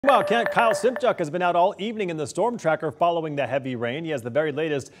Well, Kyle Simchuk has been out all evening in the storm tracker following the heavy rain. He has the very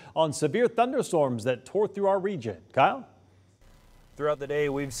latest on severe thunderstorms that tore through our region. Kyle? Throughout the day,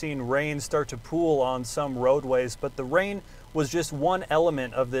 we've seen rain start to pool on some roadways, but the rain was just one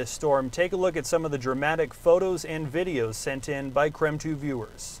element of this storm. Take a look at some of the dramatic photos and videos sent in by KREM 2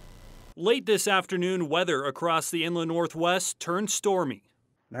 viewers. Late this afternoon, weather across the inland northwest turned stormy.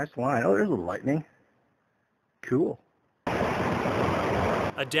 Nice line. Oh, there's a lightning. Cool.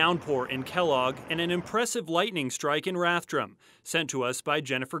 A downpour in Kellogg and an impressive lightning strike in Rathdrum, sent to us by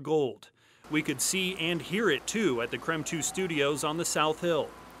Jennifer Gold. We could see and hear it too at the KREM 2 studios on the South Hill.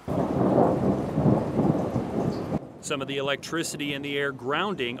 Some of the electricity in the air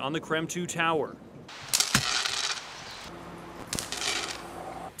grounding on the KREM 2 tower.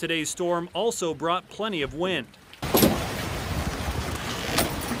 Today's storm also brought plenty of wind.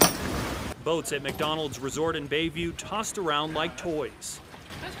 Boats at McDonald's Resort in Bayview tossed around like toys.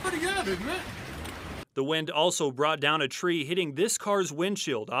 That's pretty good, isn't it? The wind also brought down a tree, hitting this car's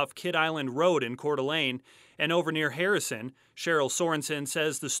windshield off Kidd Island Road in Coeur d'Alene. And over near Harrison, Cheryl Sorensen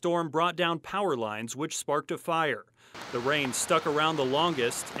says the storm brought down power lines, which sparked a fire. The rain stuck around the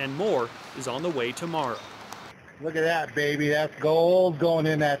longest, and more is on the way tomorrow. Look at that, baby. That's gold going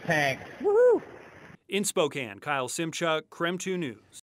in that tank. Woohoo! In Spokane, Kyle Simchuk, KREM 2 News.